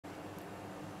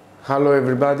Hello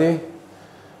everybody,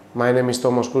 my name is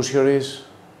Thomas Kusioris,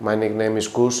 my nickname is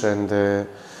Kus, and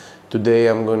today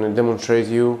I'm going to demonstrate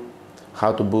you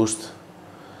how to boost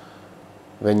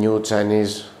the new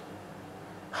Chinese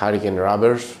Hurricane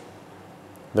rubbers,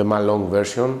 the Malong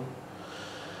version,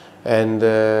 and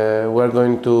we're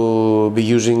going to be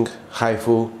using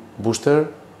Haifu booster,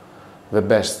 the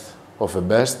best of the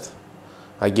best,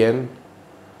 again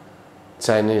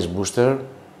Chinese booster.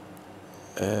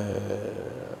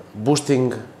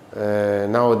 Boosting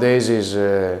nowadays is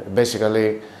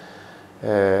basically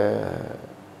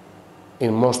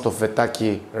in most of the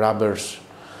Tacky rubbers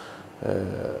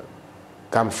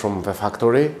comes from the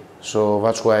factory, so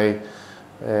that's why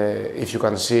if you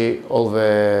can see all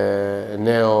the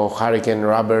Neo Hurricane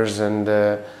rubbers and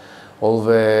all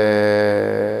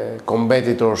the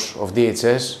competitors of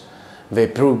DHS, they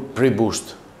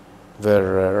pre-boost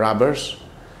their rubbers.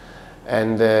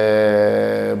 And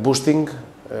boosting,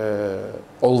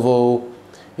 although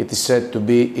it is said to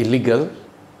be illegal,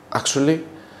 actually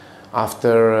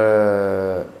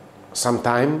after some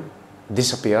time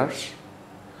disappears,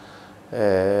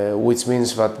 which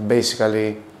means that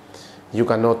basically you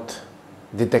cannot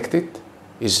detect it,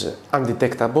 is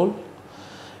undetectable,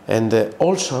 and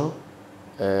also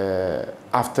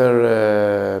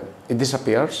after it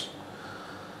disappears,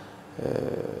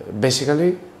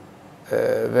 basically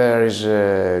there is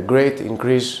a great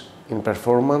increase in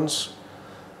performance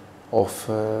of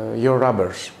your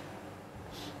rubbers.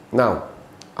 Now,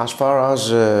 as far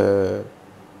as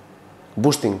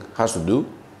boosting has to do,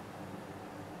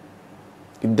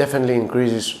 it definitely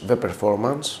increases the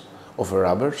performance of the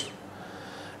rubbers,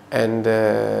 and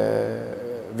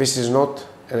this is not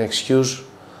an excuse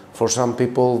for some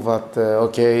people that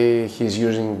okay, he's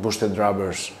using boosted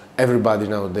rubbers. Everybody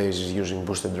nowadays is using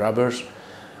boosted rubbers.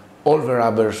 All the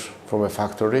rubbers from a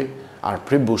factory are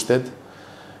pre-boosted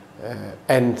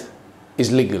and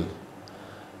is legal.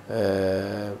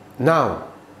 Now,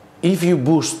 if you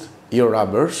boost your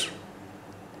rubbers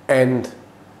and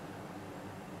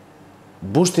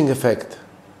boosting effect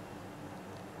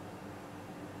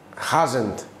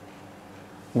hasn't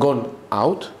gone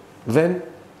out, then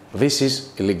this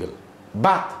is illegal.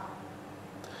 But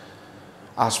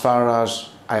as far as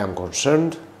I am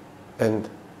concerned, and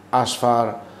as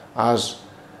far as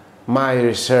my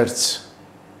research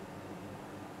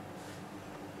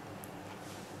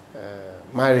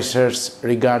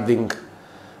regarding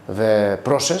the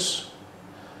process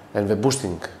and the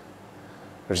boosting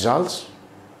results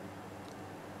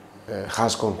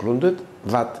has concluded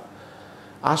that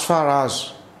as far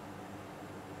as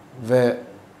the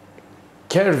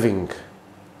curving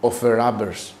of the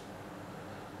rubbers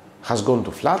has gone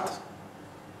to flat,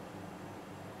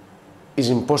 is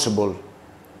impossible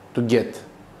to get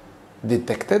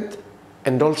detected,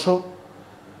 and also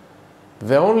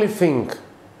the only thing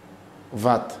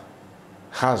that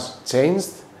has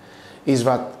changed is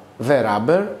that the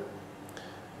rubber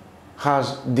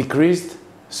has decreased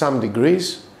some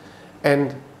degrees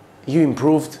and you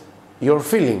improved your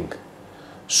feeling.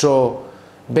 So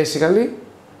basically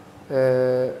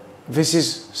this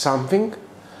is something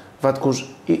that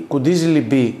could easily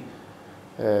be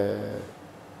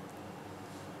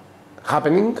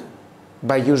happening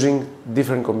by using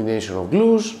different combination of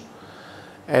glues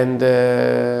and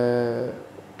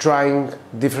trying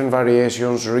different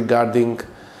variations regarding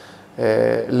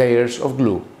layers of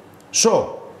glue.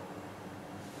 So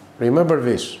remember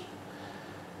this: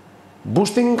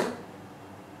 boosting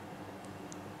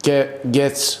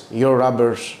gets your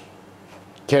rubbers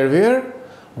curvier,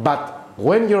 but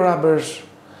when your rubbers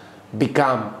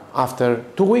become, after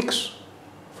 2 weeks,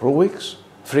 4 weeks,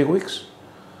 3 weeks,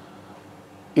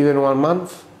 even 1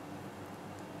 month,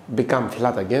 become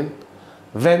flat again,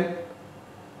 then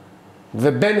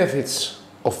the benefits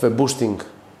of the boosting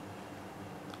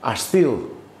are still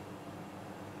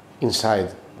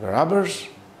inside the rubbers.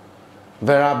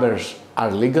 The rubbers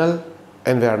are legal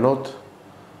and they are not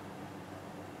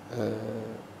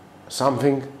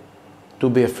something to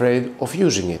be afraid of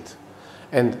using it.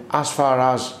 And as far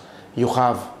as you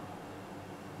have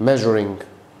measuring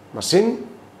machine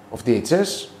of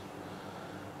DHS,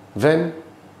 then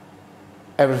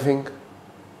everything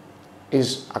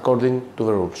is according to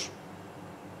the rules.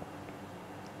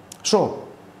 So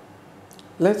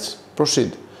let's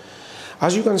proceed.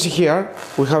 As you can see here,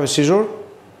 we have a scissor,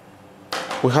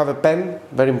 we have a pen,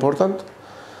 very important,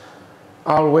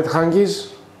 our wet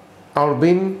hankies, our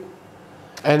bin,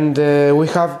 and we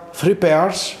have 3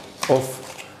 pairs of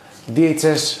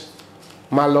DHS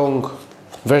Malong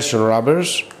version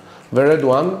rubbers, the red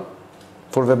one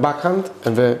for the backhand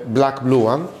and the black blue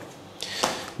one.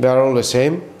 They are all the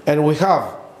same. And we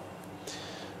have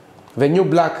the new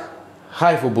black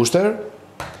Haifu booster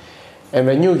and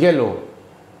the new yellow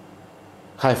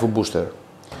Haifu booster.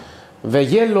 The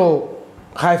yellow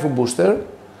Haifu booster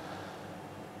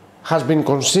has been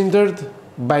considered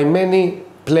by many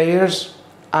players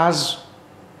as,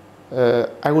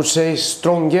 I would say,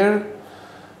 stronger,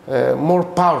 more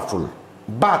powerful,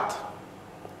 but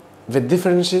the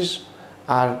differences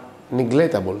are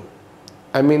neglectable.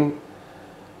 I mean,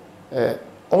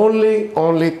 only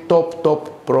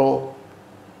top pro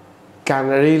can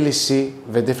really see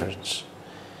the difference.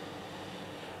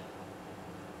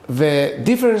 The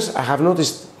difference I have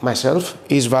noticed myself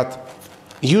is that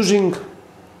using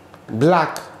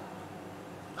black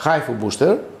Haifu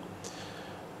booster,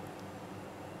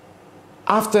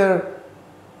 after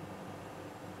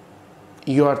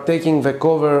you are taking the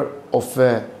cover of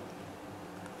the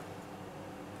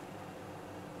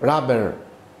rubber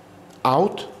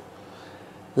out,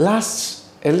 lasts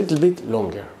a little bit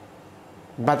longer,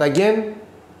 but again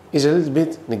is a little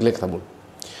bit neglectable.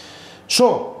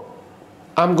 So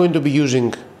I'm going to be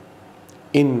using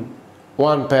in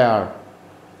one pair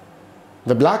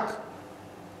the black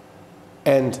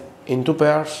and in two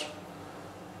pairs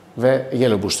the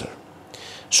yellow booster.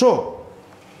 So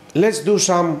let's do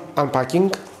some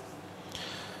unpackaging,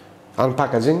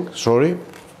 sorry.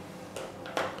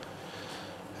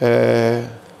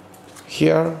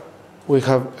 Here we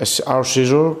have our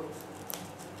scissor,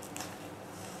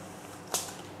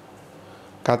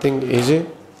 cutting easy.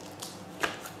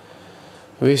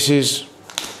 This is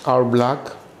our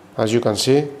black, as you can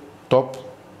see, top,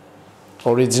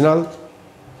 original,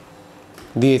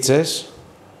 DHS.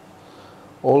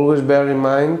 Always bear in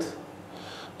mind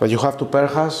that you have to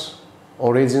purchase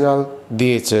original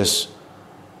DHS.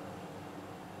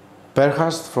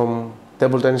 Purchased from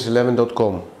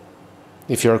tabletennis11.com.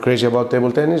 If you are crazy about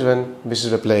table tennis, then this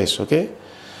is the place, okay?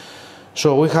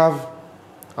 So we have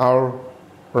our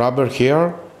rubber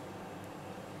here,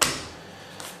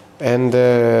 and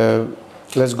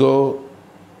let's go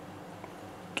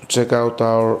to check out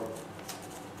our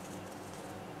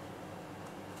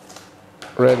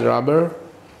red rubber.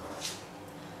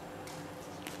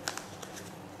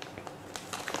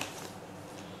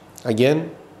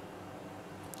 Again,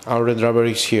 our red rubber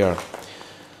is here.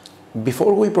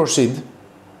 Before we proceed,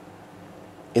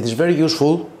 it is very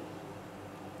useful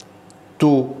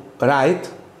to write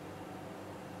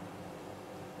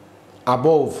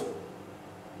above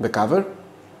the cover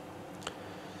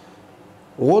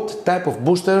what type of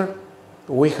booster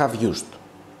we have used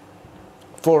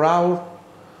for our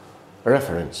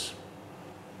reference.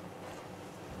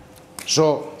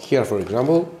 So here, for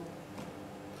example,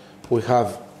 we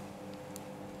have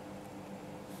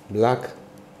black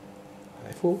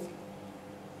Haifu,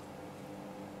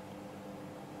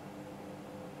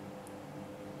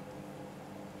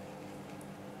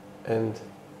 and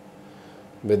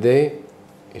the day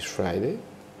is Friday,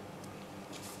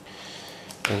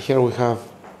 and here we have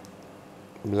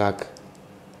black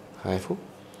Haifu,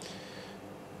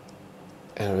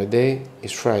 and the day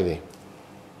is Friday.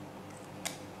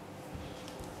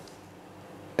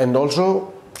 And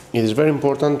also it is very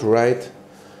important to write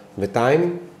the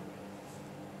time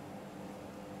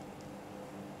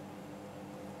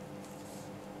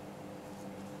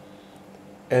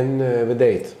and the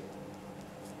date.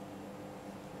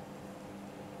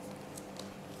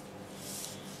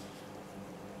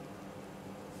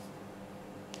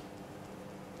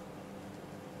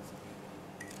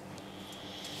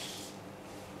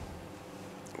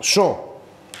 So,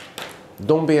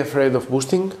 don't be afraid of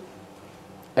boosting.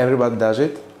 Everybody does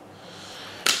it,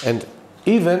 and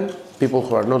even people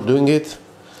who are not doing it,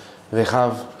 they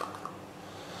have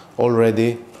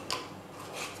already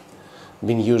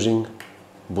been using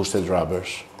boosted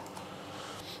rubbers.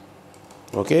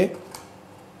 Okay?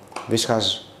 This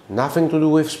has nothing to do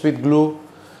with speed glue.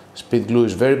 Speed glue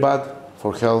is very bad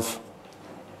for health.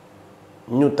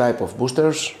 New type of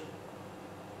boosters,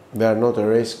 they are not a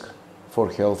risk for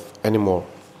health anymore.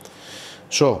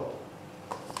 So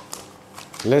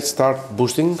let's start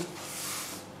boosting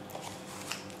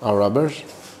our rubbers,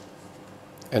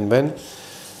 and then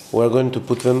we're going to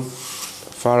put them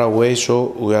far away so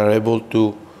we are able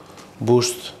to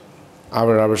boost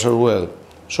our rubbers as well.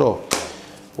 So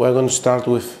we're going to start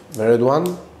with the red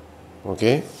one,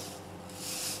 okay?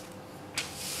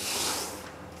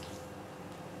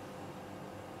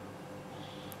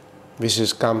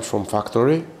 This comes from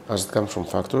factory, as it comes from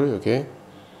factory, okay?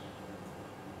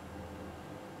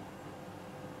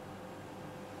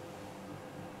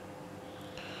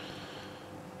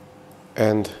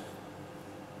 And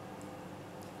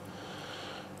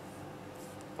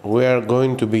we are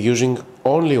going to be using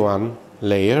only one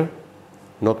layer,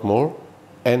 not more.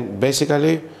 And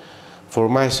basically, for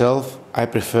myself, I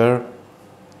prefer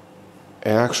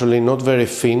actually not very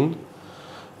thin,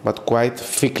 but quite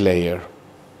thick layer.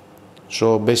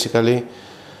 So basically,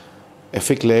 a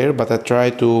thick layer, but I try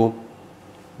to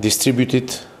distribute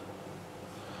it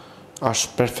as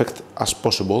perfect as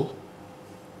possible.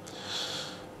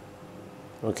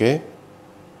 Okay?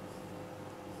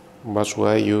 That's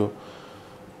why you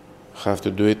have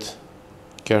to do it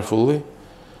carefully,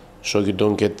 so you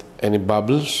don't get any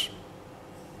bubbles.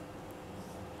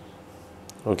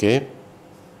 Okay?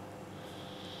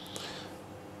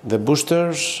 The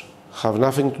boosters have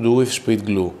nothing to do with speed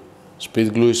glue.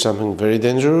 Speed glue is something very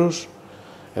dangerous,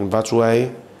 and that's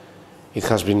why it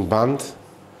has been banned,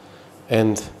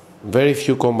 and very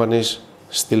few companies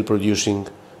still producing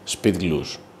speed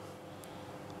glues.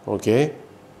 Okay?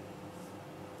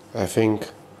 I think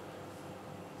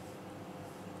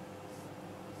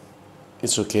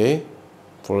it's okay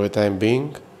for the time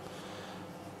being.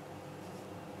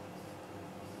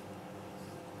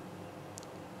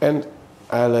 And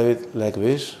I leave it like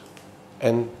this,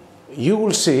 and you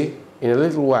will see in a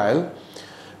little while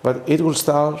that it will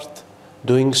start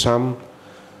doing some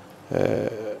a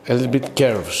little bit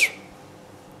curves.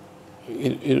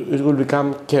 It will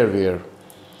become curvier.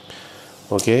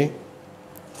 Okay?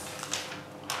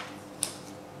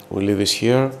 We'll leave this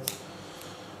here.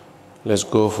 Let's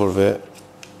go for the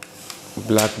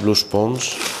black blue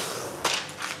sponge.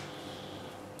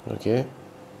 Okay?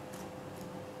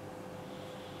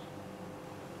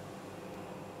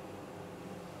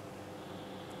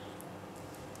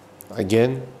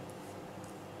 Again,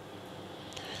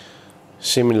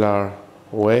 similar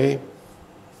way.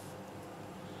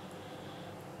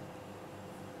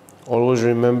 Always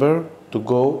remember to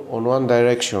go on one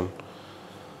direction,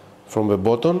 from the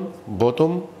bottom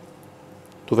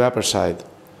to the upper side.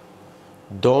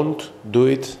 Don't do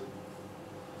it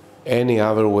any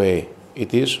other way.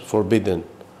 It is forbidden.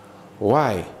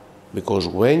 Why? Because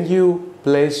when you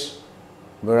place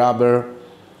the rubber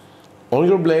on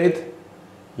your blade,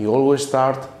 you always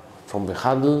start from the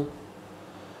handle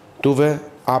to the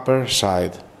upper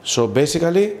side. So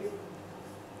basically,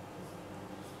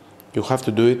 you have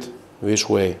to do it this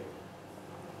way.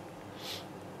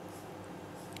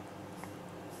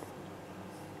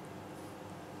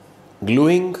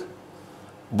 Gluing,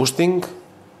 boosting,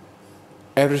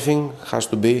 everything has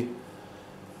to be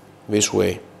this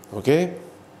way, okay?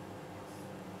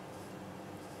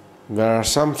 There are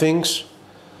some things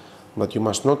that you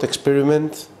must not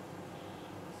experiment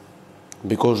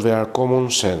because they are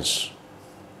common sense,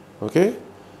 okay?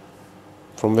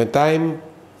 From the time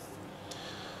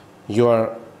you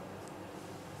are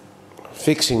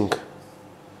fixing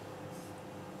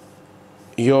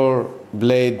your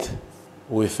blade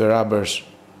with the rubbers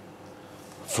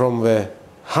from the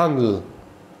handle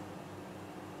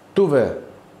to the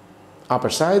upper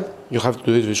side, you have to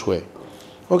do it this way.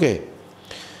 Okay,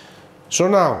 so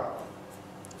now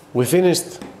we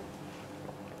finished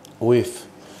with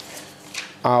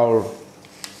our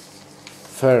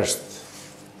first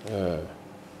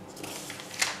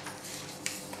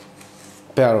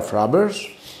pair of rubbers,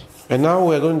 and now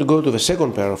we're going to go to the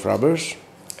second pair of rubbers,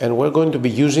 and we're going to be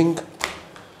using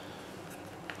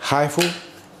Haifu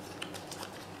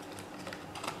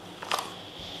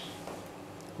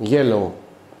yellow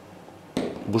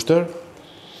booster.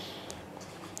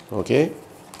 Okay,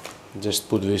 just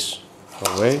put this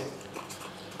away.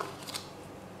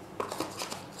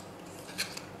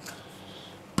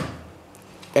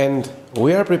 And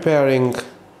we are preparing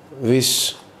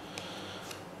these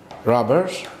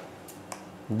rubbers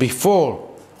before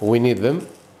we need them.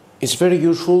 It's very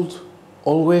useful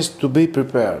always to be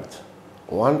prepared.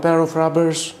 One pair of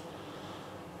rubbers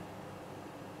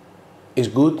is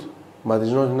good, but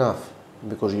it's not enough,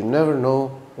 because you never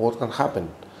know what can happen.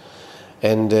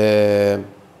 And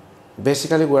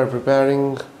basically we are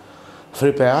preparing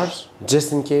 3 pairs,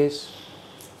 just in case.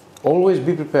 Always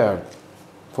be prepared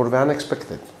for the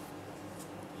unexpected.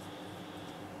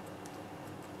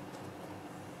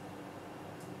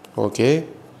 Okay,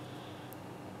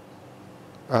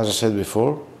 as I said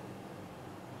before,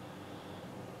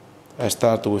 I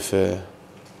start with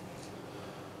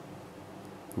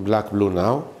black blue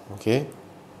now, okay?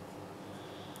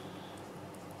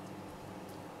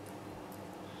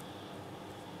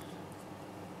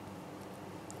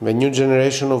 The new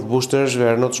generation of boosters, they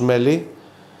are not smelly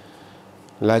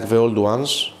like the old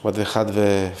ones, but they had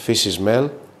the fishy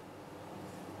smell.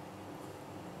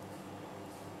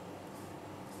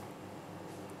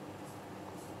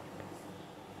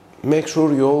 Make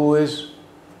sure you always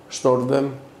store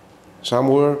them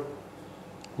somewhere,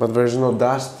 but there is no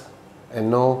dust and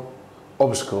no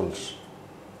obstacles.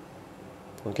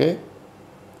 Okay?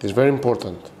 It's very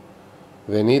important.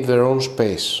 They need their own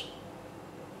space.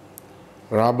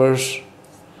 Rubbers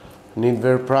need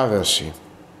their privacy.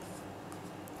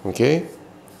 Okay?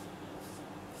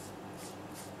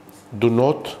 Do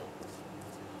not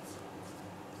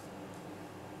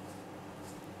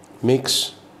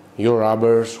mix your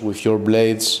rubbers with your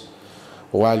blades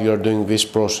while you are doing this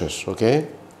process, okay?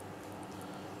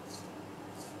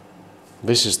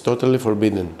 This is totally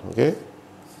forbidden, okay?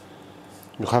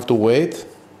 You have to wait,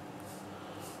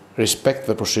 respect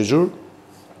the procedure,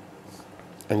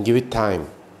 and give it time.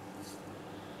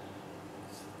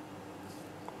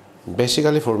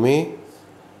 Basically, for me,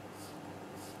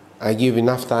 I give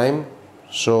enough time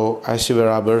so I see the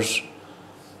rubbers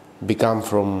become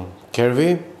from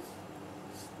curvy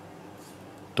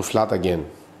to flat again.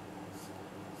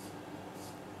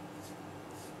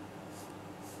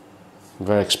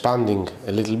 They're expanding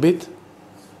a little bit,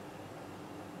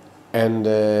 and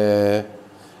they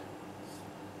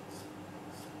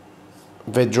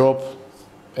drop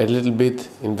a little bit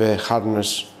in the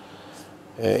hardness,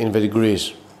 in the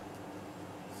degrees,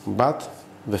 but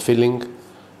the feeling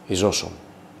is awesome.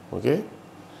 Okay?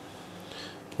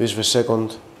 This is the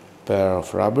second pair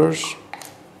of rubbers.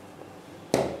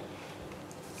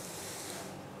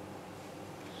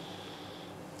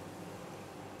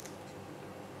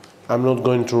 I'm not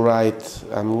going to write,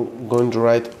 I'm going to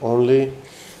write only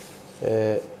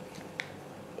the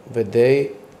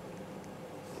day,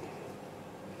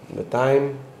 the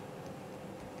time,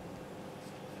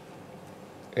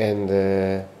 and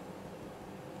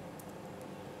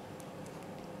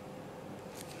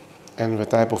the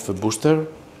type of the booster.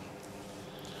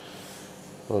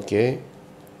 Okay.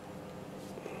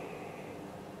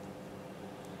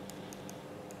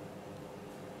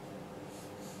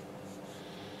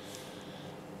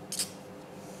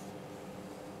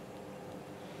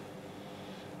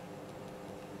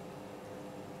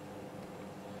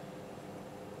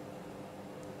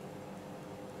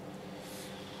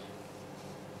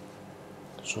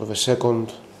 So the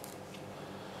second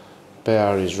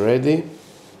pair is ready.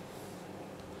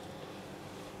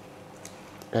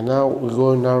 And now we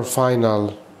go in our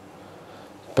final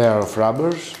pair of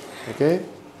rubbers, okay?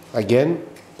 Again,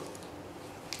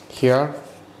 here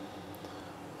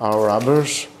our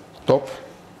rubbers, top.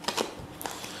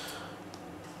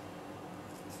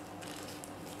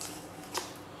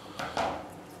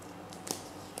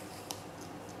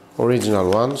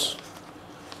 Original ones.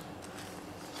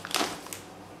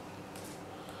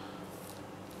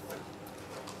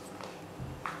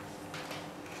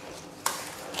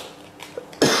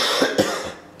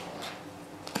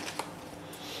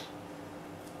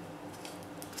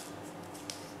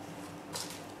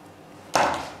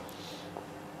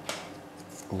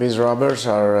 These rubbers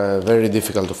are very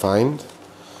difficult to find,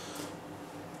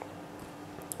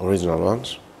 original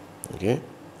ones, okay?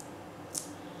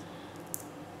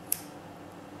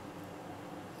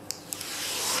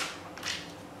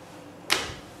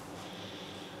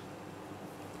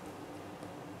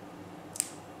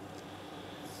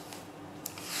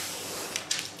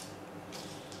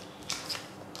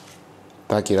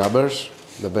 Tacky rubbers,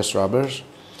 the best rubbers.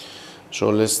 So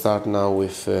let's start now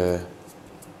with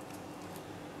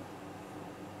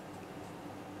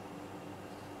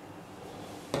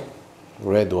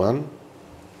red one.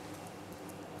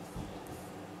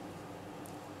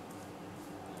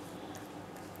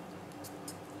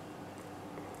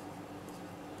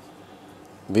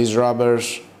 These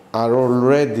rubbers are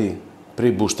already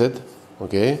pre-boosted,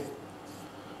 okay?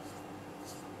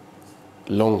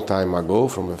 Long time ago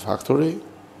from the factory,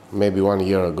 maybe 1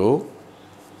 year ago.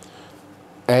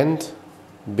 And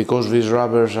because these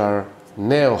rubbers are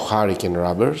Neo Hurricane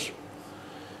rubbers,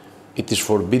 it is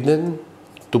forbidden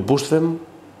to boost them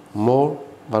more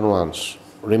than once.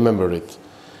 Remember it.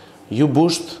 You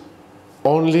boost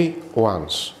only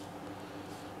once.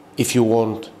 If you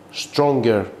want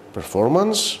stronger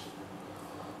performance,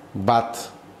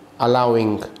 but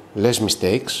allowing less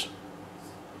mistakes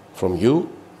from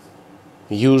you,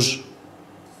 use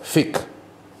thick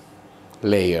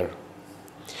layer.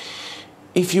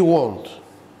 If you want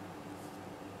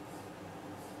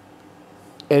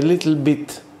a little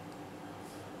bit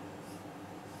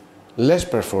less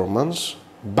performance,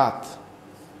 but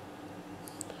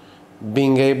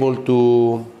being able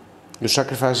to, you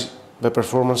sacrifice the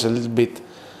performance a little bit,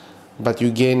 but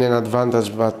you gain an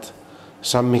advantage, but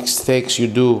some mistakes you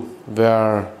do, they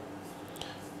are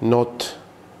not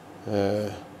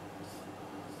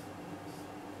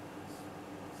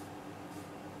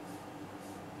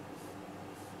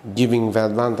giving the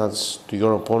advantage to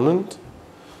your opponent,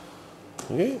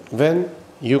 Okay? Then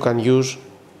you can use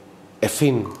a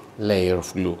thin layer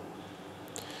of glue.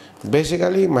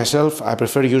 Basically, myself, I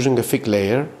prefer using a thick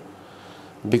layer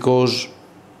because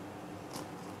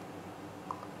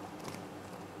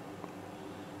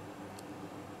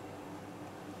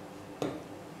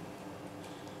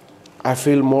I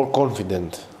feel more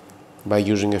confident by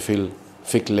using a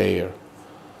thick layer.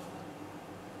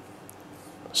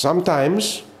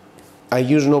 Sometimes I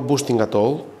use no boosting at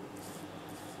all.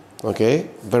 Okay,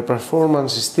 the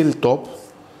performance is still top,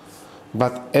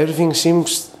 but everything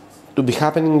seems to be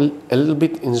happening a little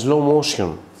bit in slow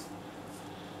motion.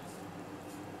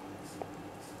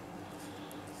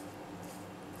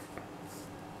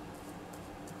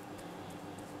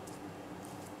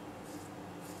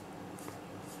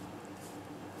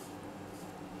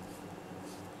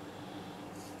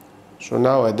 So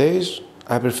nowadays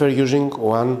I prefer using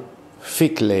one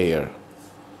thick layer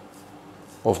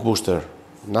of booster,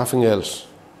 nothing else.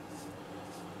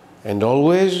 And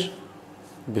always,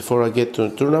 before I get to a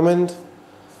tournament,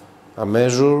 I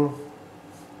measure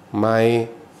my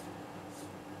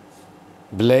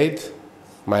blade,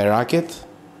 my racket,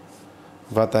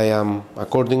 that I am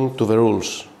according to the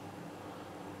rules.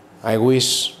 I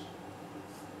wish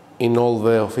in all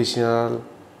the official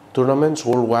tournaments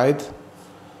worldwide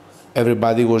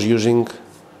everybody was using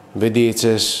the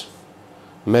DHS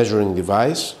measuring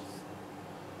device.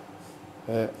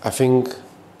 I think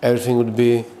everything would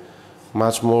be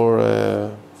much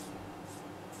more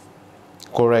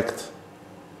correct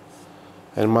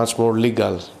and much more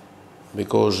legal,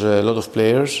 because a lot of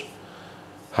players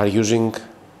are using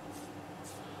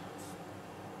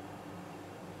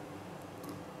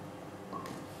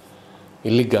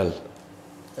illegal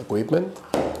equipment.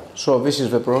 So this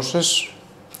is the process.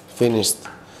 Finished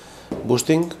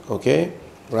boosting. Okay,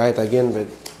 write again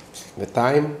the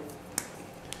time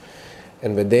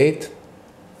and the date.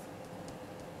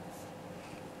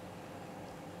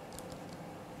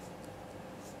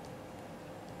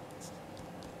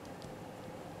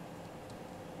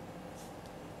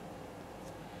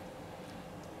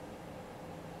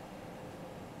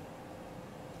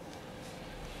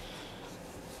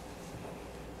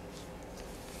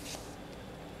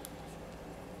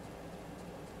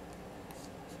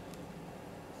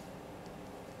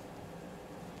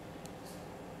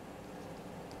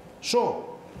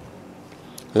 So,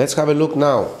 let's have a look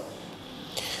now.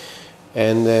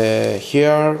 And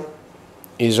here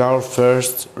is our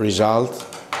first result,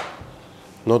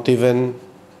 not even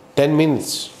 10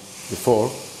 minutes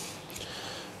before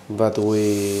that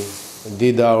we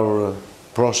did our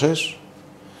process.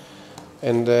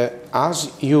 And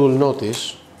as you will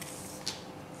notice,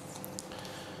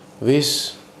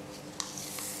 this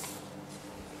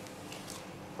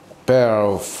pair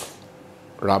of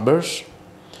rubbers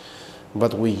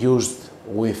but we used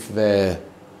with the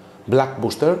black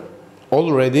booster,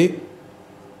 already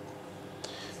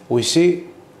we see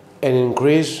an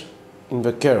increase in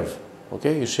the curve.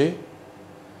 Okay, you see?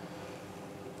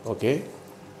 Okay,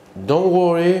 don't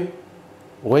worry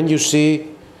when you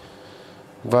see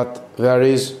that there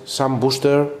is some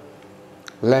booster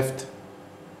left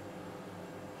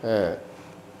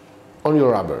on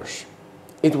your rubbers.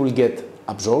 It will get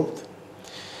absorbed,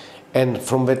 and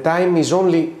from the time is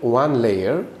only one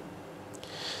layer,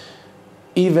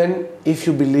 even if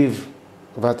you believe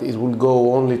that it will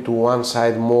go only to one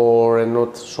side more and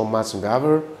not so much in the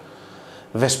other,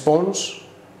 the sponge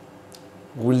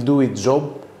will do its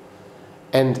job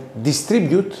and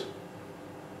distribute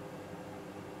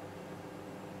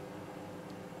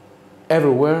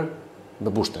everywhere the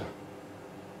booster.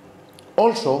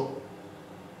 Also,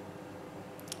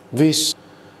 this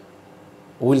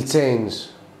will change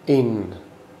in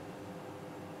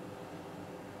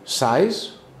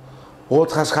size.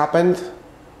 What has happened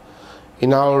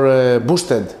in our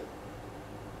boosted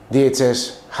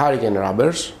DHS Hurricane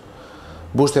rubbers,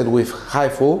 boosted with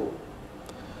Haifu,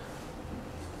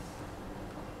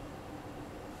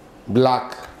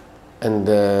 black and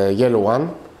yellow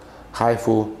one,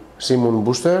 Haifu Simon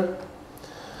booster.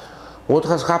 What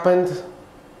has happened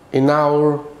in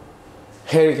our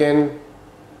Hurricane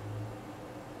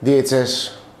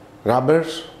DHS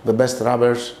rubbers, the best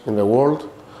rubbers in the world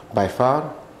by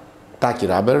far, Tacky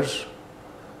rubbers,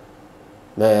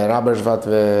 the rubbers that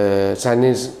the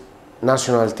Chinese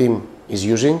national team is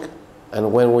using.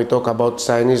 And when we talk about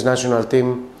Chinese national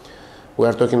team, we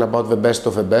are talking about the best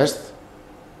of the best.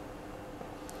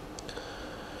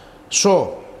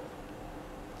 So,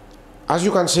 as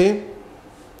you can see,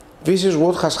 this is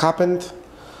what has happened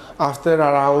after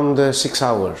around 6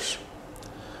 hours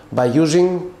by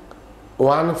using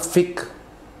one thick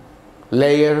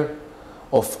layer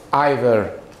of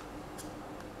either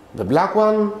the black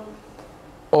one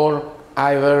or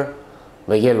either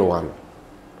the yellow one.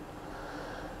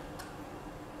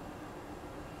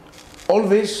 All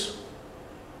these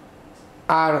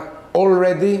are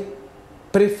already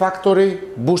pre-factory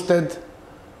boosted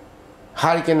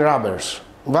Hurricane rubbers.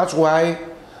 That's why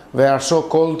they are so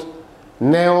called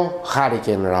Neo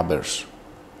Hurricane rubbers.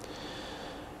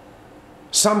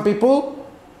 Some people,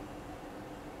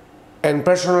 and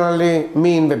personally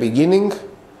me in the beginning,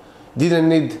 didn't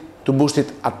need to boost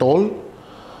it at all,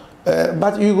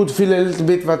 but you would feel a little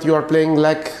bit that you are playing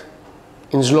like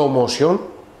in slow motion.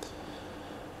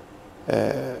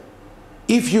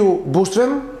 If you boost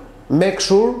them, make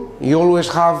sure you always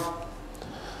have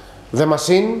the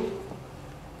machine,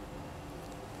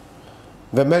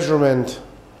 the measurement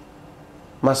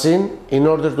machine, in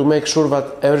order to make sure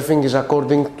that everything is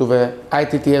according to the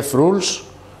ITTF rules.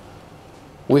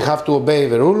 We have to obey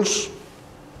the rules.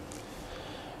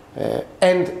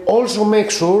 And also make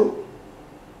sure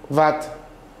that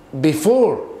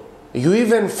before you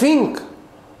even think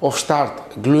of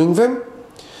start gluing them,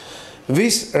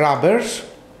 these rubbers,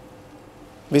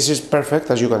 this is perfect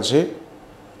as you can see,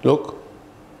 look,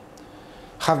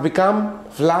 have become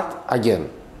flat again.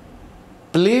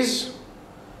 Please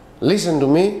listen to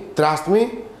me, trust me,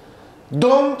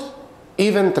 don't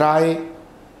even try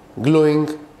gluing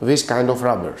this kind of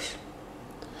rubbers.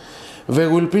 They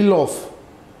will peel off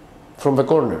from the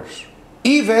corners.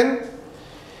 Even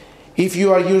if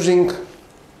you are using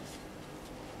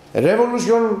a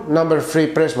Revolution number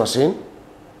 3 press machine,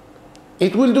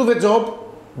 it will do the job,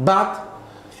 but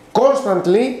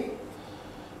constantly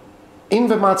in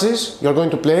the matches you are going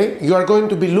to play, you are going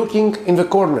to be looking in the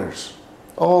corners.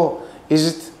 Oh,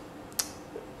 is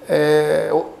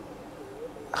it,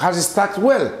 has it stacked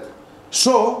well?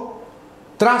 So,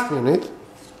 trust me on it.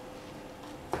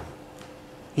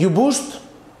 You boost,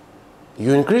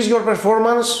 you increase your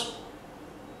performance,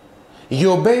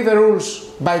 you obey the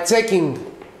rules by checking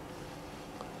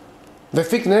the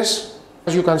thickness.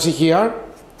 As you can see here,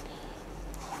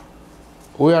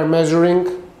 we are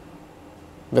measuring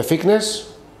the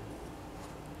thickness.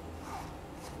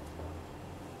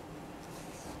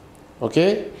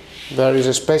 Okay, there is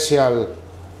a special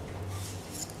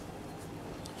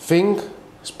thing,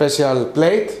 special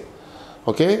plate,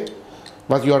 okay,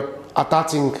 but you are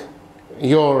attaching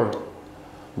your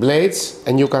blades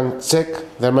and you can check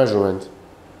the measurement.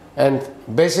 And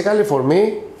basically for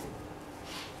me,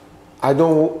 I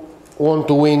don't want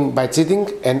to win by cheating,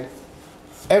 and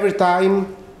every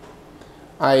time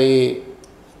I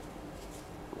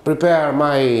prepare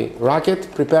my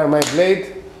racket, prepare my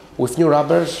blade with new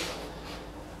rubbers,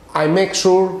 I make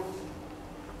sure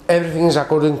everything is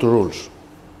according to rules.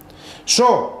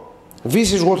 So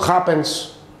this is what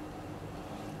happens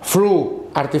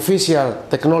through artificial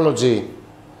technology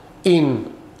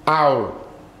in our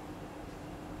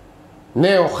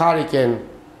Neo Hurricane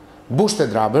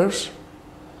boosted rubbers.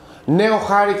 Neo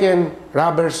Hurricane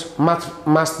rubbers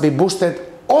must be boosted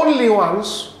only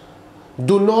once.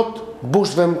 Do not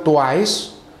boost them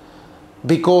twice,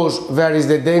 because there is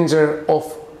the danger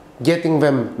of getting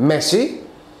them messy.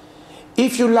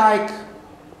 If you like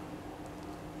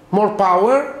more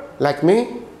power, like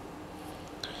me,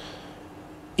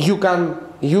 you can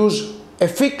use a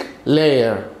thick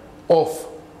layer of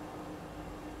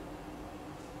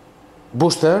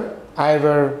booster,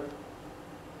 either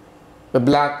the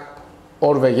black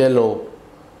or the yellow,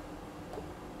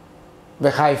 the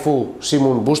Haifu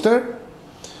Simon booster.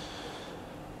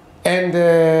 And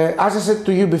as I said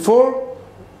to you before,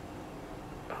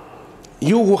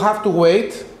 you will have to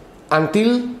wait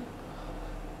until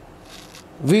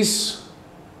these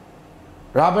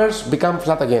rubbers become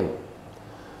flat again.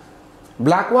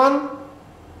 Black one,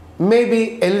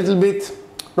 maybe a little bit,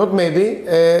 not maybe,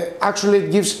 actually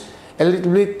it gives a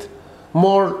little bit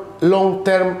more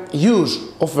long-term use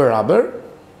of the rubber,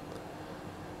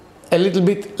 a little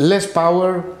bit less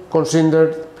power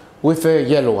considered with the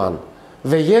yellow one.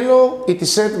 The yellow, it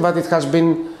is said that it has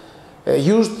been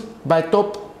used by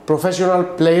top professional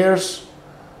players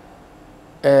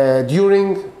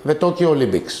during the Tokyo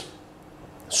Olympics.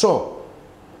 So,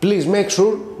 please make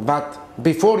sure that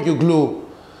before you glue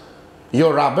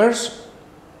your rubbers,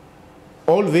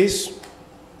 all these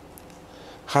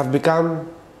have become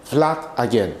flat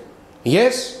again.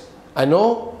 Yes, I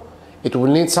know it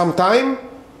will need some time.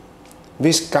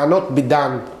 This cannot be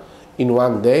done in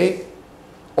one day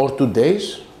or 2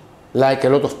 days, like a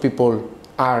lot of people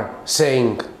are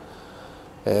saying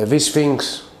these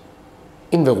things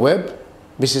in the web.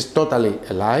 This is totally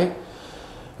a lie.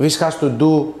 This has to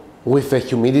do with the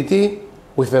humidity,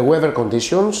 with the weather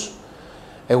conditions.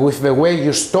 with the way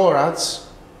you storage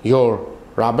your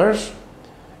rubbers,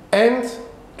 and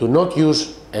do not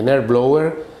use an air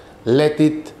blower, let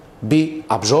it be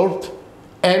absorbed,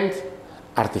 and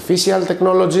artificial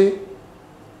technology,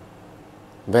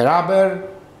 the rubber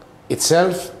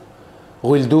itself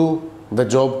will do the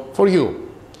job for you.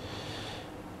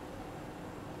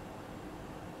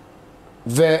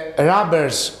 The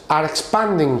rubbers are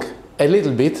expanding a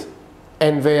little bit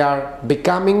and they are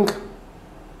becoming,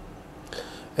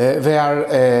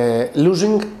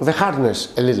 losing the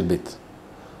hardness a little bit.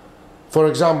 For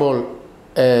example,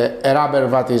 a rubber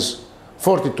that is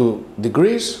 42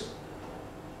 degrees,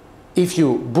 if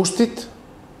you boost it,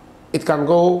 it can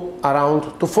go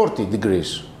around to 40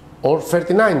 degrees or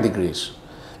 39 degrees.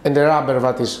 And the rubber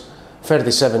that is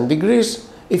 37 degrees,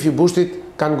 if you boost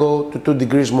it, can go to 2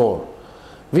 degrees more.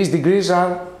 These degrees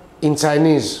are in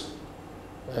Chinese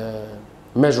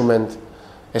measurement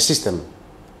system.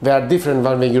 They are different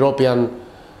than the European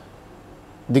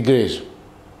degrees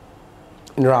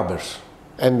in rubbers.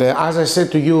 And as I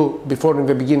said to you before in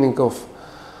the beginning of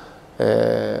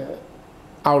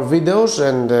our videos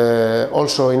and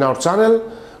also in our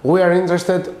channel, we are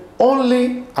interested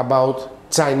only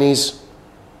about Chinese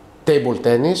table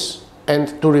tennis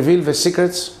and to reveal the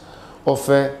secrets of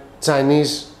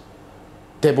Chinese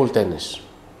table tennis.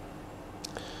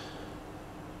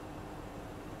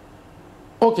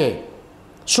 Okay,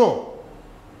 so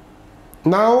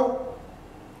now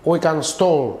we can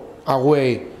store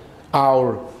away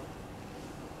our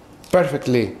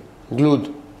perfectly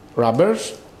glued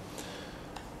rubbers,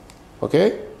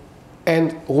 okay,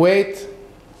 and wait.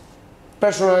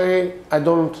 Personally, I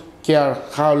don't care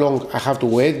how long I have to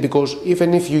wait, because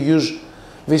even if you use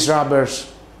these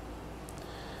rubbers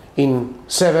in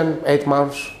 7-8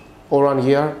 months or 1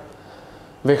 year,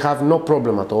 they have no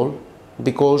problem at all,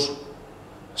 because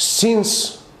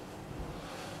since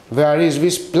there is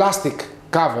this plastic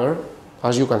cover,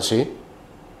 as you can see,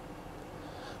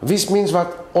 this means that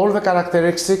all the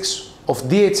characteristics of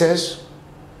DHS,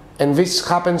 and this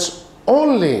happens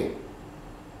only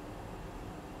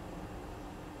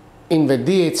in the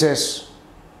DHS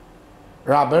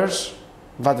rubbers,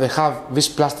 that they have this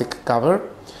plastic cover.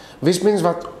 This means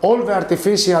that all the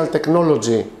artificial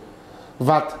technology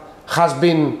that has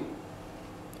been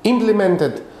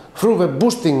implemented through the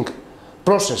boosting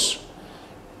process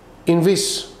in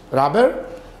this rubber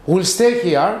will stay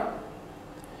here.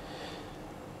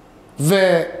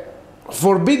 The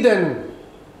forbidden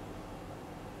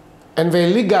and the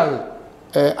illegal,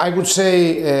 I would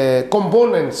say,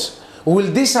 components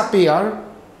will disappear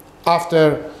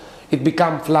after it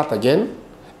becomes flat again,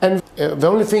 and the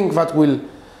only thing that will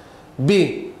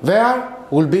be there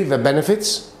will be the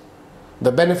benefits.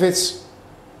 The benefits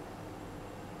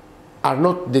are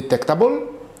not detectable.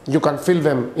 You can feel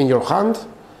them in your hand: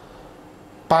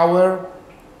 power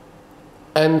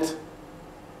and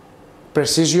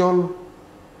precision,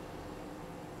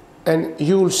 and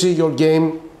you will see your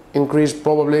game increase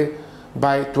probably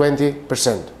by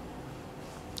 20%.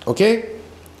 Okay?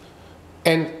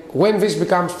 And when this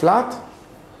becomes flat,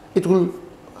 it will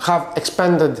have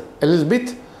expanded a little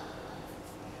bit.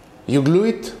 You glue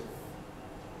it,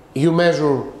 you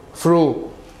measure through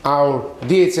our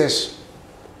DHS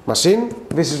machine.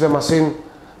 This is the machine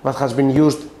that has been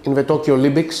used in the Tokyo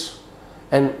Olympics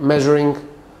and measuring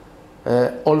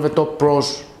all the top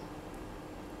pros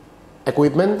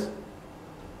equipment,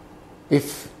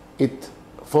 if it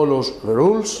follows the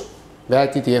rules, the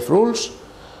ITTF rules.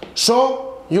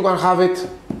 So you can have it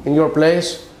in your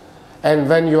place, and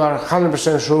then you are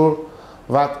 100% sure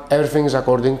that everything is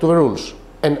according to the rules.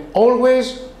 And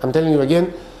always, I'm telling you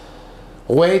again,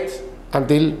 wait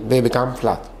until they become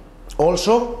flat.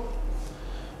 Also,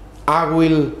 I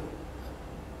will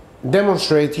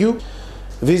demonstrate you.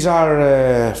 These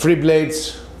are 3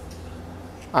 blades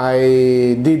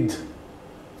I did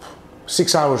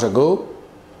 6 hours ago,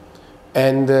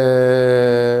 and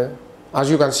as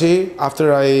you can see,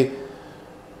 after I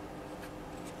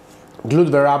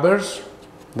glued the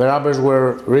rubbers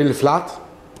were really flat.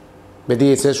 The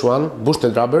DHS one,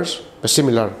 boosted rubbers,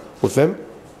 similar with them.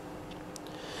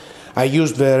 I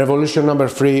used the Revolution number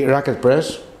 3 racket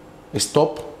press, it's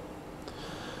top.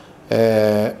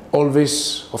 All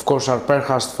these, of course, are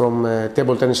percast from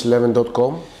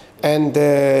tabletennis11.com, and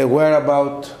we're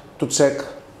about to check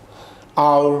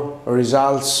our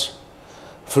results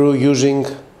through using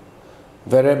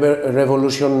the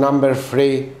Revolution number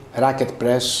 3 racket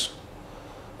press,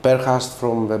 percast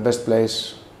from the best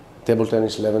place,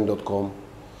 tabletennis11.com.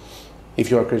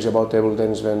 If you are curious about table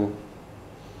tennis, then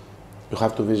you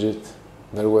have to visit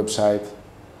their website.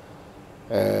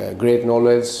 Great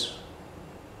knowledge,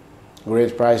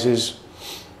 great prices,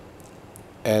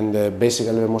 and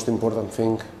basically the most important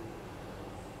thing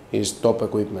is top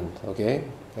equipment, okay?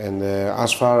 And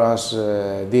as far as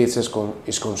DHS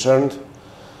is concerned,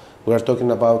 we are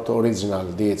talking about original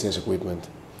DHS equipment.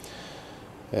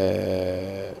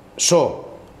 So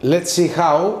let's see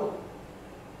how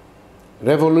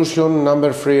Revolution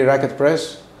number 3 racket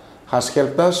press has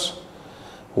helped us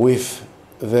with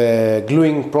the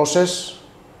gluing process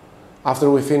after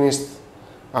we finished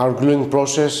our gluing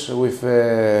process with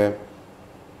Neo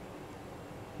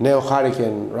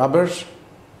Hurricane rubbers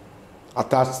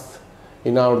attached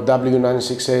in our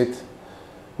W968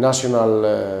 national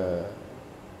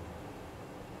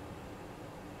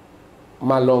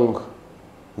Malong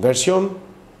version,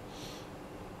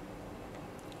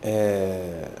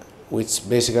 which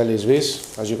basically is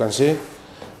this. As you can see,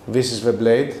 this is the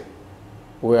blade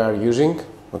we are using,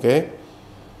 okay?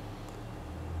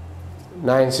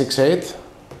 968,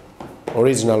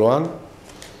 original one.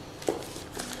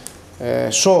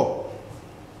 So,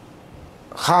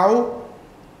 how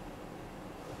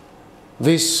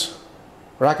this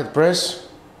racket press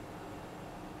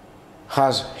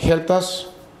has helped us,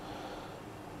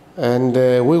 and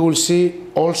we will see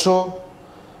also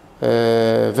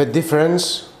the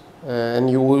difference, and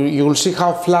you will see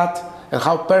how flat and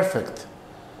how perfect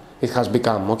it has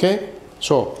become, okay?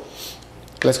 So,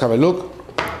 let's have a look.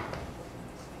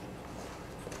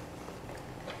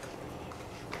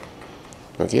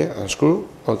 Okay, unscrew,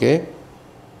 okay,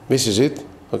 this is it,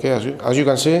 okay, as you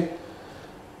can see,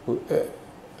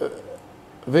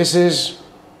 this is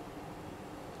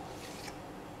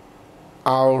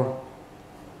our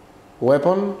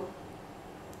weapon,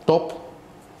 top,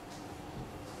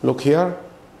 look here,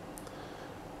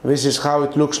 this is how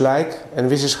it looks like, and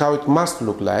this is how it must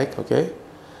look like, okay?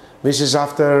 This is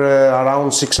after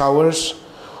around 6 hours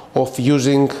of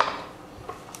using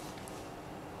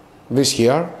this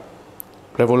here,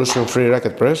 Revolution 3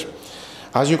 racket press.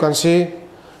 As you can see,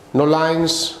 no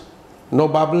lines, no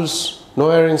bubbles, no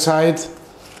air inside.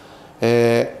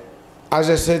 As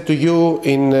I said to you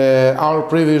in our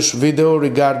previous video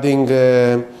regarding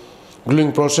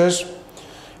gluing process,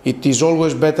 it is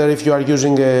always better if you are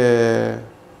using a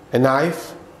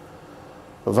knife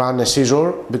than a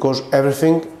scissor, because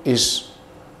everything is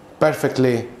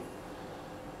perfectly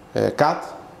cut,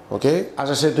 okay?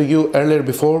 As I said to you earlier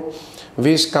before,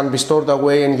 this can be stored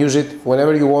away and use it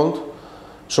whenever you want.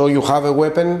 So you have a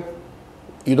weapon,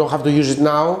 you don't have to use it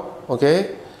now,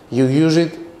 okay? You use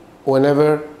it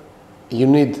whenever you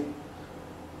need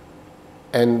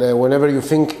and whenever you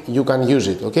think you can use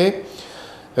it, okay?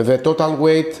 The total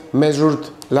weight measured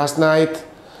last night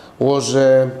was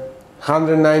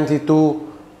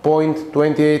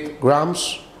 192.28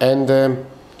 grams, and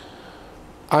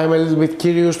I'm a little bit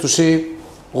curious to see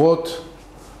what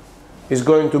is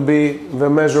going to be the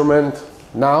measurement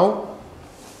now,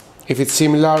 if it's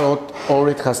similar or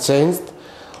it has changed,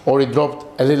 or it dropped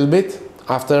a little bit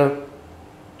after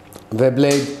the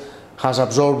blade has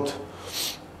absorbed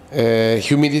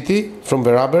humidity from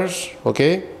the rubbers,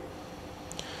 okay?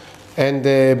 And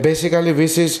basically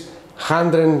this is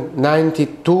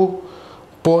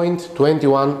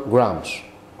 192.21 grams.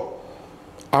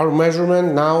 Our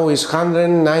measurement now is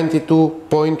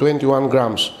 192.21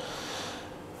 grams.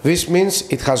 This means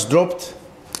it has dropped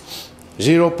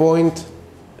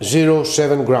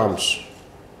 0.07 grams.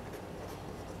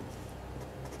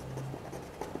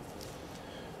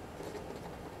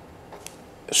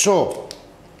 So,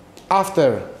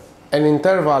 after an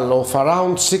interval of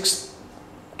around 6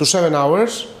 to 7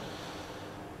 hours,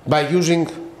 by using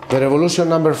the Revolution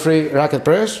number 3 racket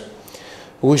press,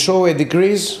 we saw a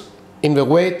decrease in the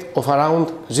weight of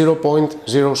around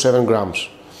 0.07 grams.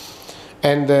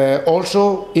 And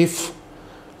also, if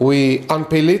we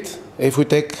unpeel it, if we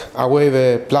take away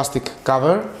the plastic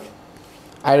cover,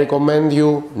 I recommend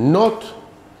you not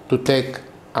to take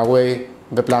away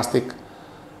the plastic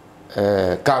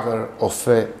cover of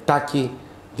Tacky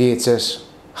DHS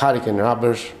Hurricane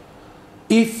rubbers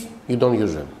if you don't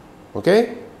use them,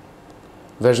 okay?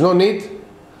 There's no need.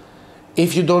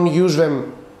 If you don't use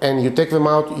them and you take them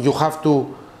out, you have to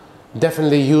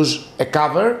definitely use a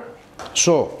cover.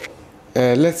 So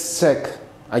let's check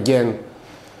again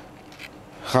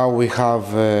how we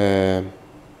have the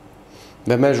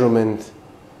measurement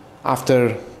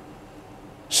after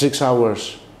 6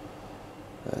 hours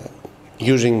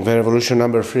using the Revolution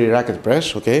number 3 racket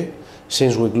press, okay,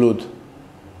 since we glued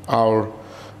our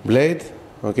blade,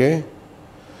 okay.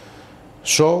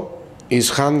 So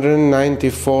is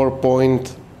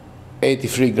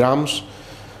 194.83 grams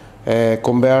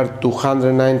compared to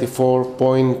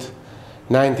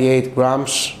 194.98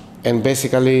 grams and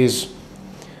basically is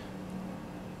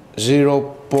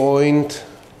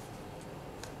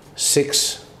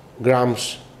 0.6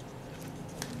 grams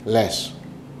less.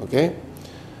 Okay,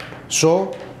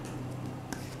 so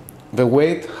the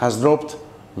weight has dropped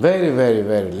very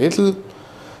little,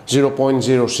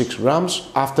 0.06 grams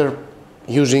after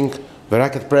using the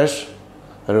racket press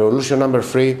revolution number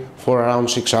 3 for around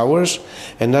 6 hours.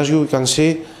 And as you can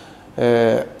see,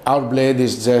 our blade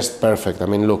is just perfect. I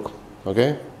mean, look,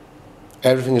 okay,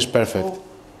 everything is perfect.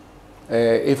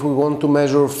 If we want to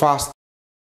measure fast,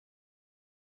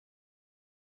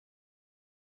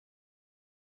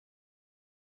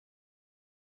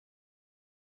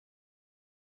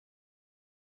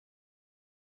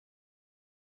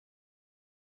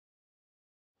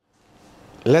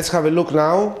 let's have a look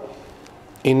now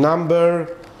in number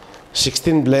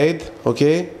 16 blade,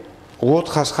 okay, what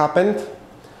has happened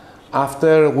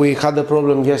after we had a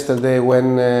problem yesterday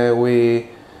when we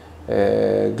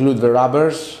glued the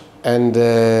rubbers and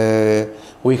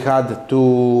we had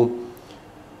to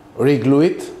re-glue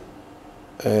it,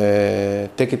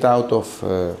 take it out of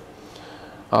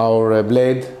our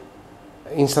blade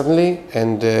instantly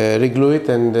and re-glue it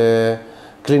and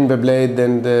clean the blade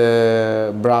and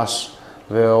brush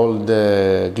the old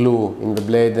glue in the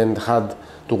blade and had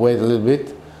to wait a little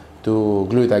bit to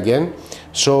glue it again.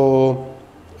 So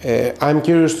I'm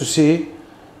curious to see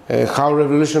how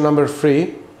revolution number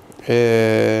 3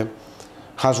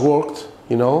 has worked,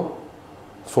 you know,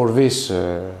 for this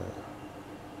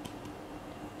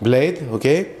blade,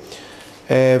 okay.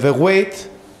 The weight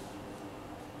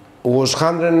was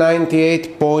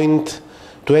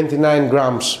 198.29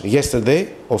 grams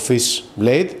yesterday of this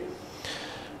blade.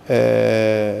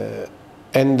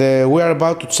 And we are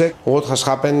about to check what has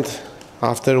happened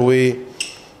after we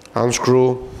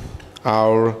unscrew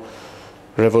our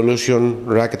revolution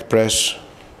racket press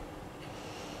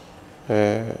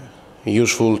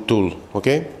useful tool.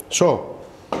 Okay, so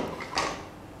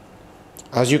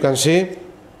as you can see,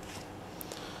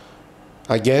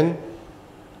 again,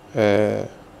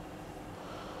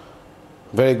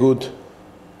 very good,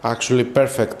 actually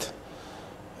perfect,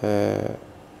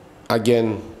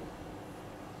 again,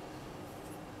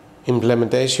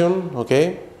 implementation.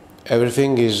 Okay,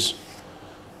 everything is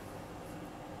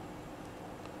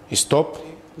top.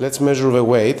 Let's measure the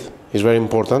weight. It's very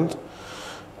important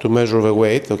to measure the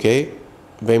weight. Okay,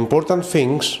 the important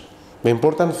thing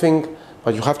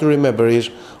that you have to remember is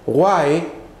why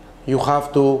you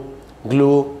have to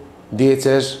glue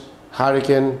DHS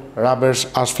Hurricane rubbers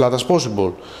as flat as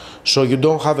possible, so you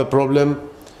don't have a problem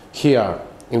here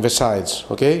in the sides.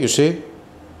 Okay, you see,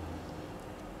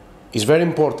 it's very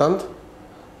important,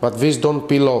 but these don't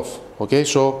peel off. Okay,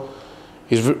 so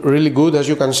it's really good. As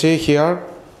you can see here,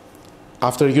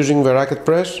 after using the racket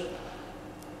press,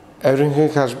 everything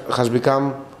has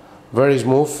become very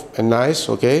smooth and nice.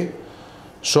 Okay,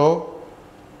 so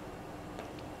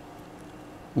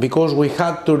because we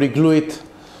had to re-glue it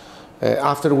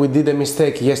after we did a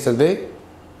mistake yesterday.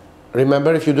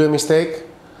 Remember, if you do a mistake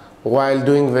while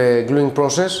doing the gluing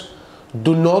process,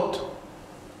 do not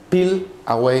peel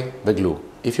away the glue.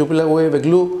 If you peel away the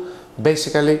glue,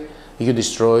 basically you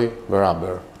destroy the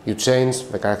rubber. You change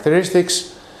the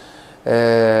characteristics.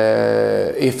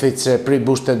 If it's a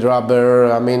pre-boosted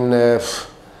rubber, I mean,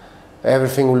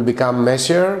 everything will become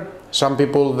messier. Some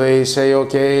people, they say,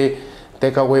 okay,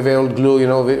 take away the old glue, you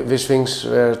know, these things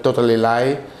totally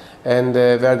lie, and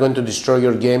they are going to destroy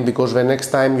your game, because the next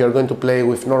time you are going to play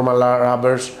with normal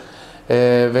rubbers,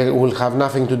 they will have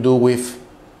nothing to do with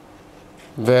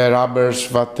the rubbers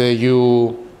that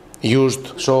you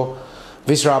used. So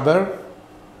this rubber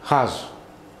has,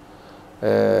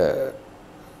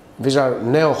 these are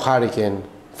Neo Hurricane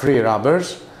free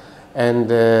rubbers, and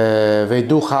they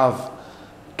do have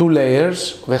 2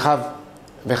 layers. They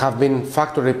have been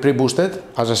factory pre-boosted,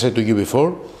 as I said to you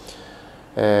before.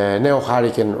 Neo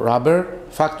Hurricane rubber,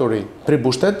 factory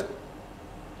pre-boosted.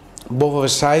 Both of the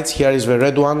sides, here is the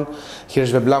red one, here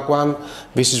is the black one,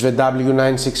 this is the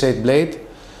W968 blade.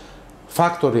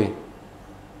 Factory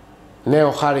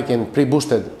Neo Hurricane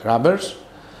pre-boosted rubbers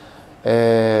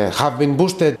have been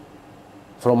boosted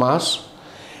from us,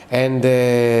 and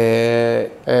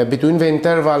between the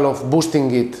interval of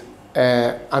boosting it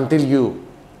until you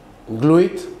glue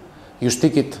it, you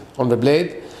stick it on the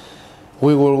blade,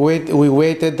 we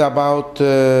waited about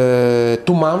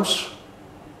 2 months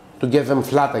to get them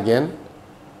flat again.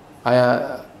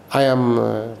 I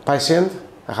am patient,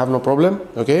 I have no problem.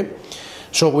 Okay,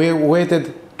 so we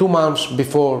waited 2 months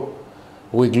before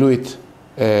we glue it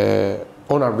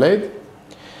on our blade,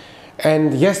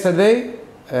 and yesterday,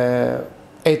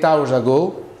 8 hours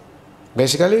ago,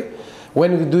 basically,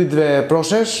 when we do the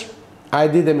process, I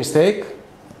did a mistake,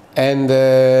 and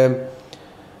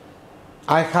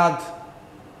I had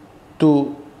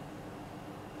to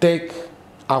take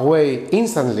away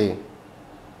instantly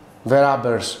the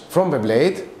rubbers from the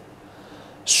blade.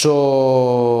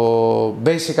 So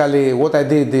basically what I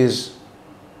did is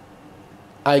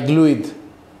I glued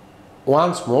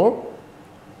once more,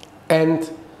 and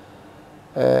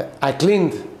I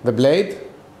cleaned the blade,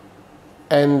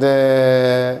 and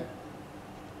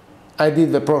I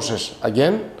did the process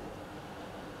again.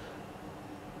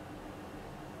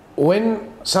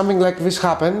 When something like this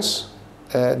happens,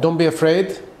 don't be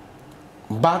afraid,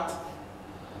 but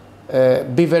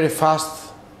be very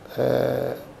fast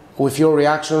with your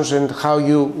reactions and how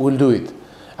you will do it.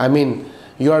 I mean,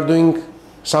 you are doing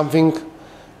something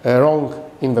wrong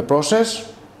in the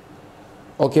process,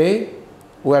 okay?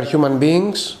 We are human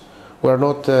beings, we are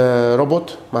not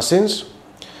robot machines.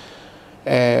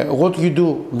 What you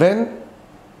do then,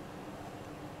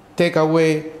 take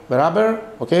away the rubber,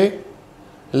 okay?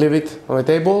 Leave it on the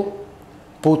table,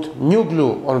 put new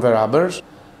glue on the rubbers,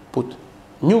 put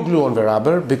new glue on the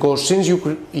rubber, because since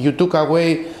you took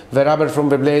away the rubber from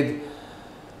the blade,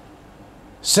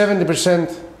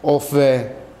 70% of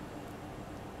the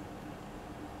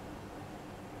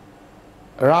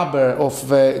rubber, of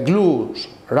the glue's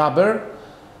rubber,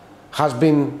 has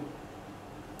been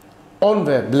on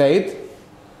the blade.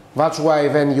 That's why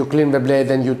then you clean the blade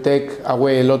and you take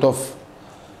away a lot of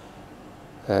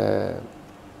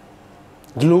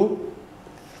glue.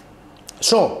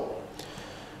 So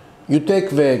you take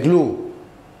the glue,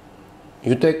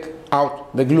 you take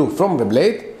out the glue from the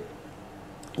blade,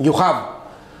 you have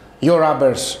your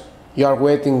rubbers, you are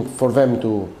waiting for them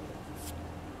to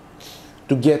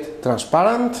get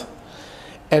transparent,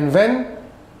 and then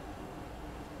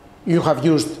you have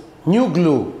used new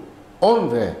glue on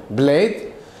the blade.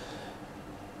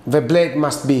 The blade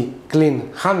must be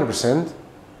clean 100%.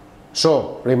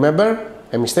 So remember,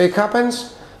 a mistake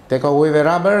happens, take away the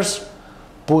rubbers,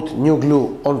 put new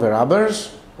glue on the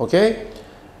rubbers, okay,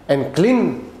 and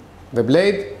clean the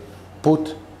blade,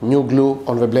 put new glue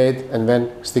on the blade, and then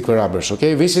stick the rubbers,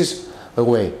 okay? This is the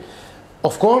way.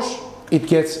 Of course, it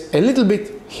gets a little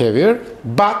bit heavier,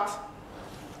 but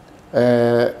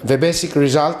the basic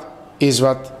result is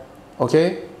that,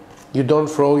 okay, you don't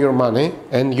throw your money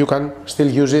and you can still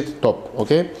use it top,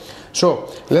 okay? So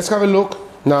let's have a look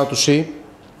now to see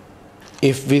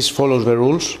if this follows the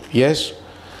rules. Yes,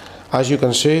 as you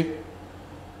can see,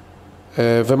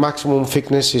 the maximum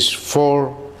thickness is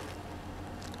 4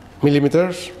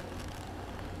 millimeters,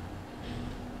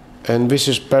 and this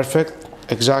is perfect,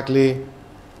 exactly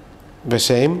the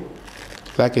same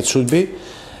like it should be.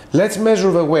 Let's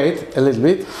measure the weight a little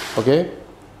bit, okay,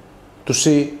 to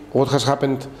see what has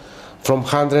happened from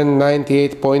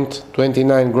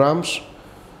 198.29 grams.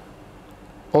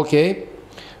 Okay,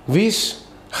 this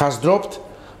has dropped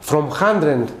from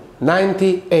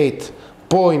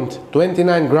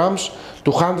 198.29 grams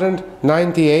to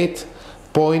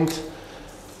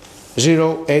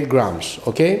 198.08 grams,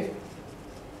 okay?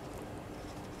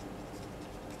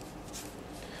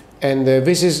 And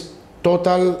this is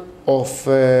total of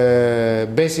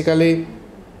basically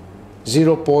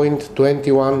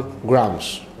 0.21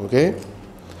 grams, okay?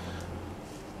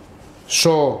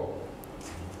 So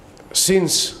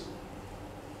since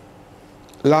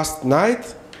last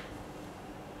night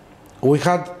we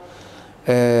had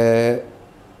a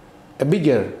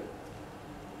bigger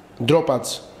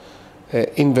droppage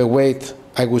in the weight,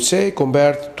 I would say,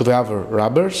 compared to the other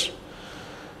rubbers,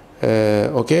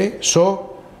 okay? So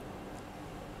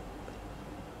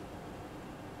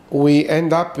we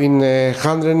end up in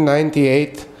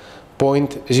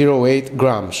 198.08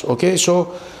 grams, okay?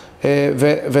 So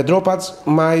the droppage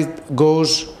might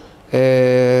goes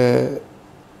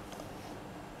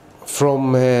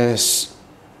from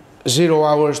 0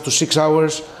 hours to 6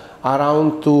 hours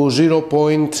around to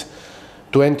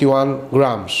 0.21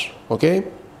 grams, okay?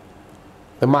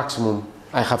 The maximum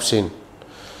I have seen.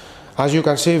 As you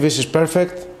can see, this is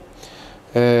perfect.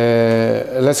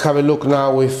 Let's have a look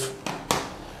now with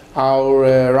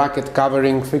our racket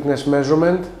covering thickness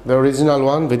measurement, the original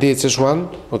one, the DHS one,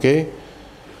 okay?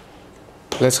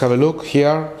 Let's have a look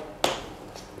here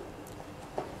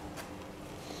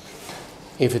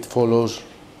if it follows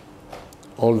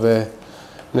all the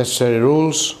necessary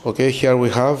rules. Okay, here we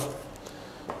have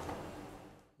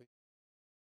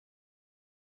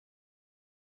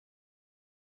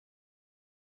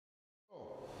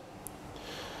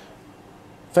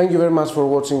Thank you very much for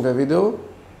watching the video.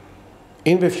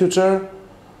 In the future,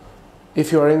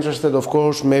 if you are interested, of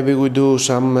course, maybe we do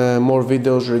some more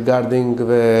videos regarding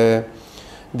the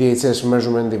DHS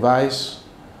measurement device,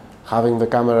 having the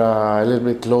camera a little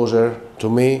bit closer to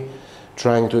me,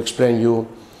 trying to explain you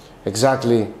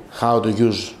exactly how to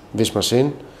use this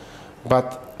machine.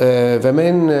 But the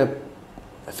main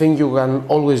thing you can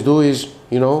always do is,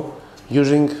 you know,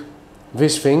 using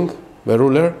this thing, the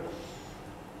ruler,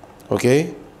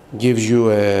 okay, gives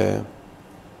you a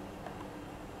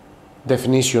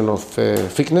definition of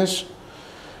thickness,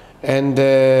 and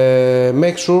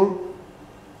make sure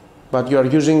that you are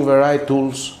using the right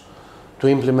tools to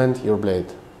implement your blade.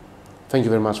 Thank you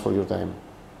very much for your time.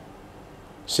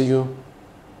 See you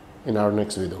in our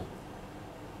next video.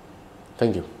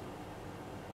 Thank you.